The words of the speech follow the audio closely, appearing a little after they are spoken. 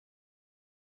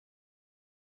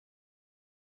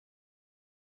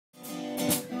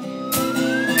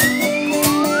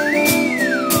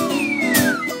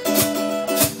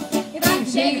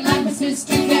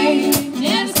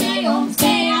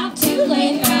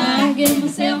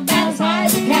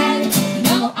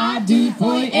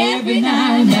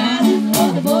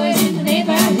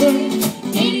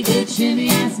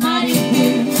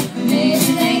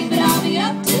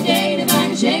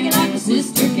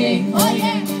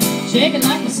shake it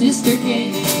like my sister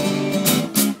Kate.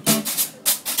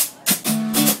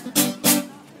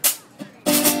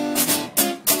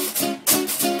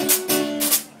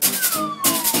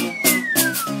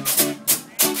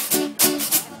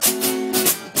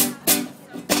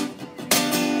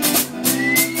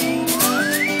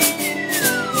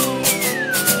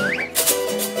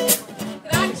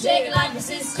 Shake it like my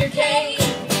sister Kate,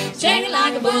 shake it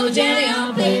like a bowl of jelly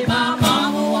on a plate. My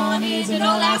mama wanted to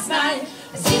know last night.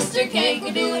 My sister Kate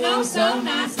could do it oh so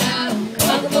nice now.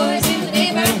 All the boys in the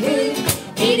neighborhood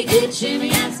eat a good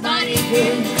shimmy and it's mighty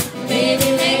good.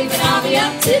 Maybe late, but I'll be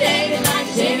up today tonight.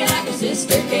 Shake it like my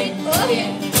sister Kate, oh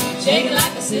yeah. Shake it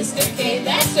like my sister Kate,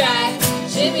 that's right.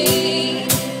 Shimmy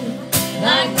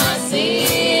like my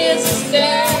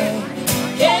sister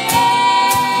Kate.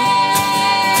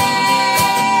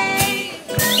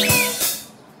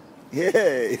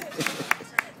 Yay!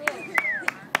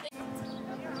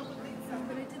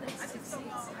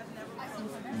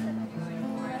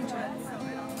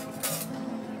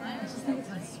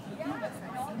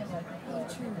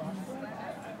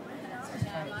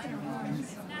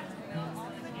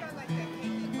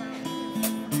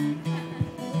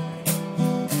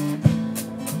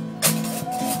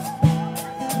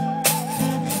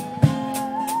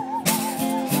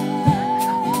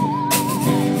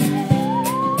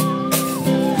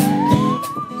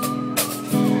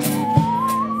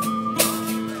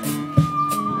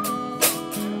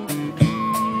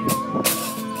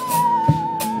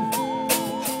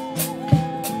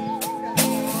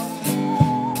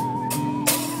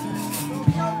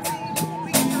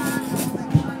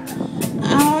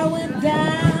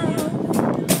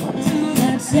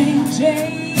 St.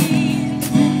 James,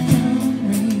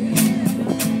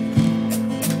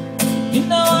 you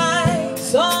know I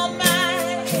saw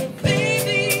my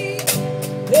baby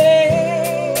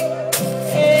there.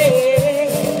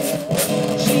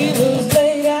 She was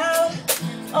laid out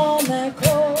on that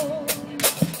cold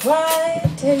white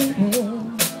table,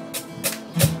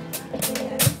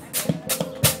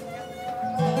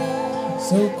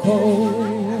 so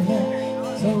cold,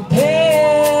 so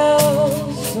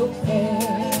pale, so fair.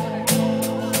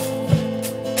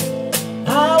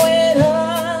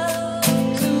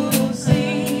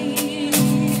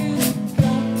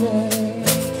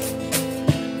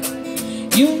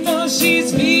 You know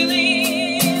she's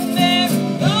feeling there,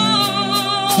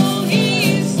 all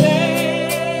he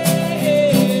said.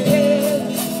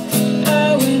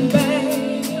 I went back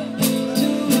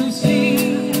to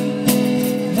see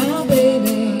my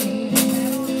baby.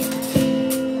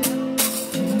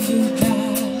 Too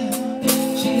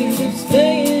bad she was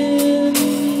staying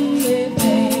with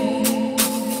me.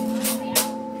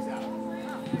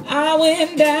 I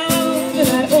went down to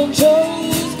that old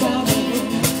Joe's bar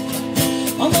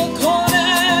on the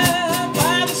corner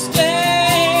by the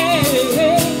stairs.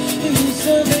 He was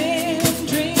serving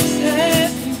drinks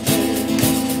as before,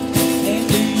 and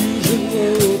the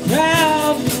usual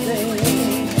crowd was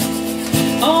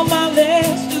there. On my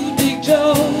left stood Big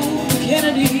Joe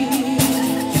Kennedy,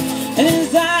 and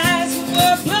his eyes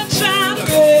were bloodshot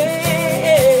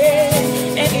red,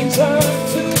 and he turned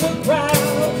to the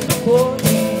crowd before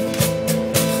me.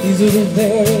 These are the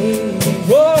very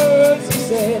words he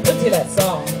said. Let's hear that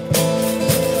song.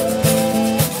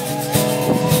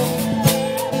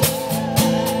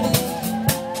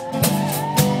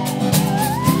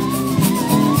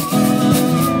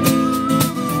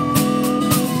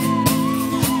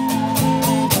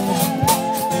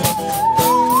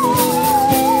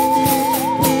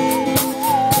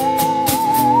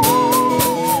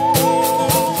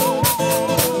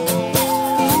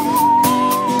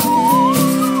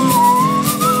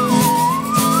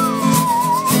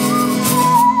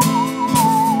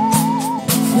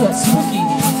 Spooky.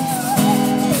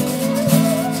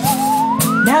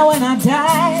 Now when I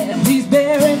die, please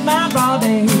bury my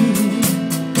body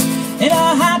in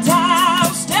a hot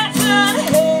top Stetson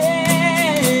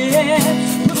head.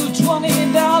 Put a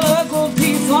 $20 gold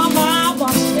piece on my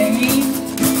watch chain,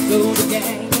 so the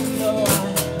gang know I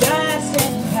died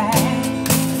setting back.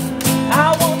 I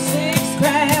want 6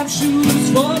 crab shoes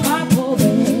for my poor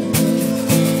baby,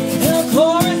 and a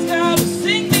chorus girl to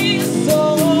sing me a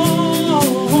song.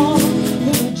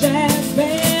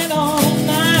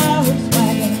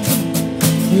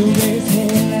 You raise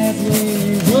hell as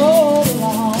we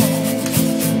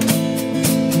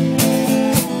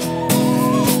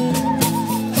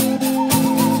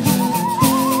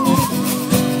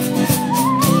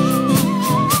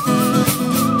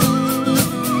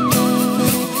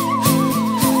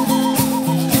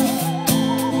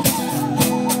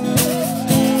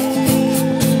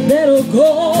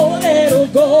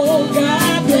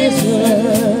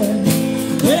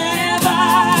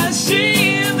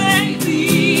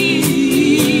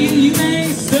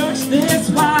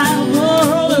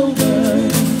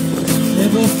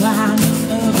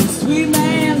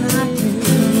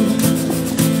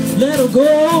let her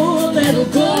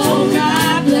go,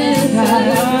 God bless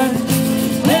her.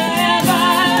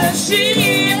 Wherever she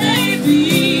may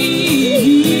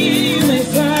be, may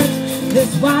search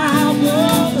this wild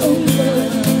world over.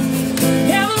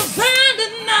 Never find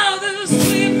another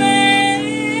sweet man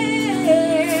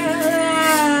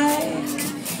like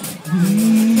me.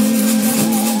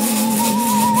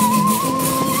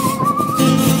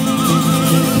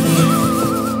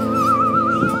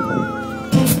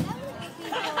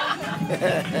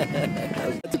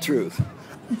 That's the truth.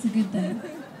 It's a good thing.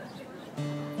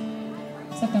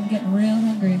 Except I'm getting real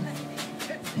hungry.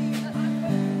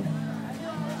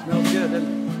 Smells good, doesn't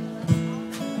it?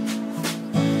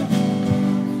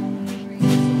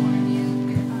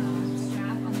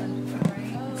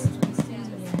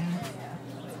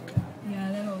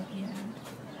 Yeah, that'll, yeah.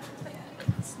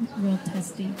 It's real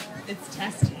testy. It's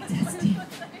testy. Testy.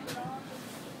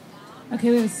 Okay,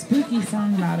 we have a spooky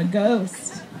song about a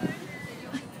ghost.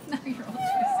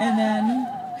 And then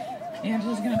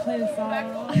Angela's gonna play the song.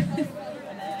 And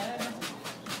then,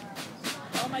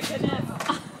 oh my goodness.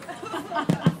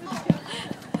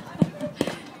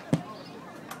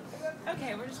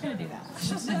 Okay, we're just gonna do that.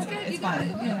 That's good. It's You got fine.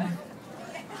 it. Yeah.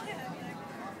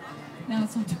 Now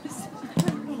it's on twist.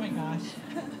 Oh my gosh.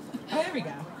 Oh, there we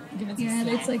go. Give it some Yeah,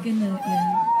 slack. it's like in the,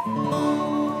 yeah.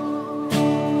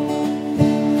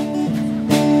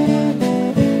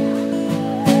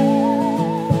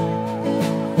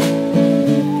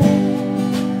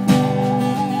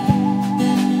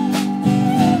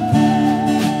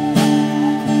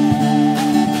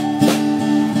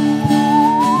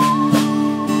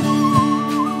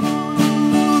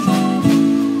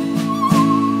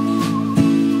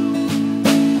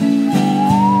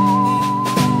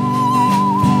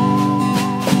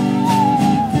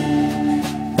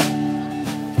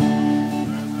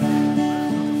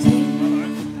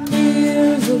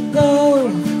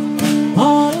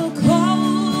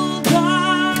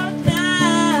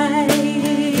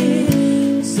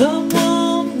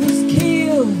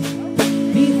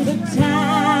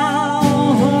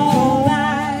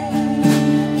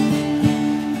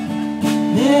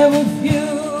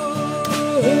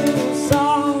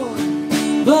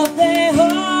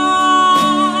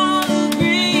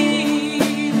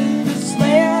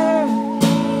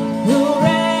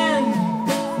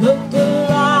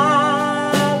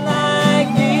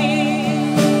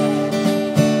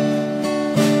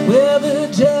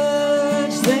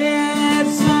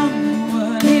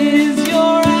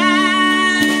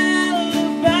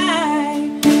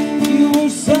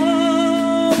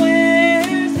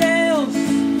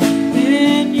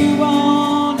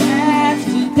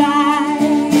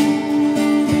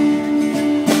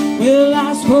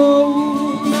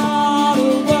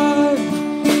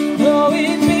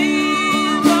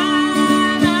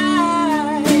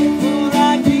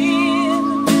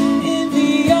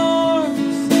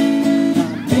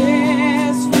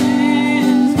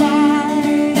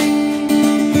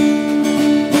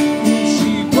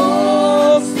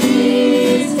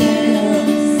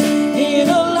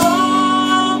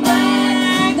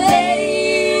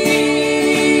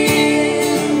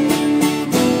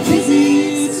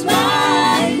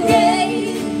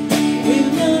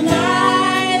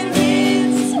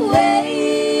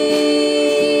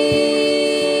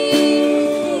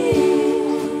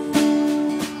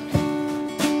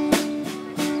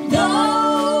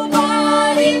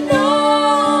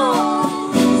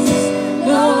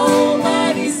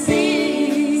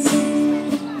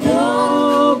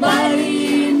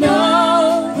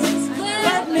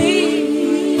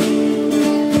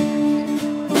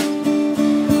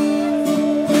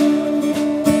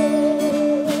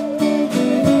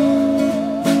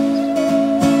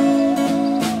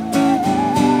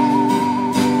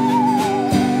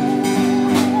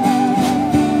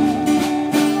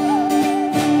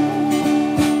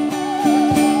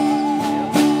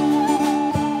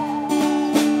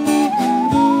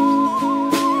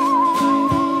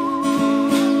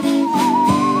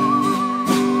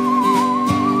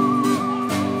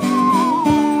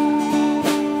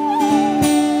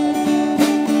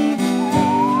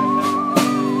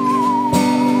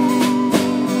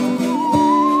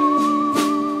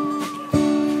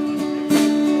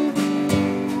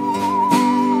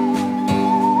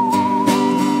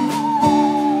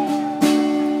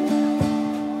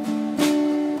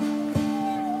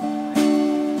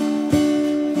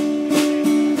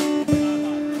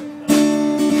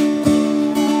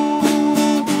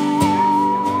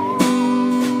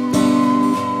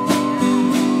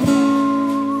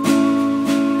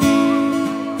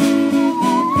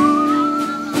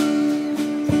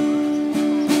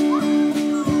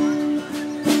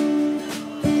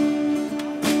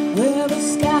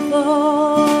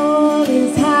 fall.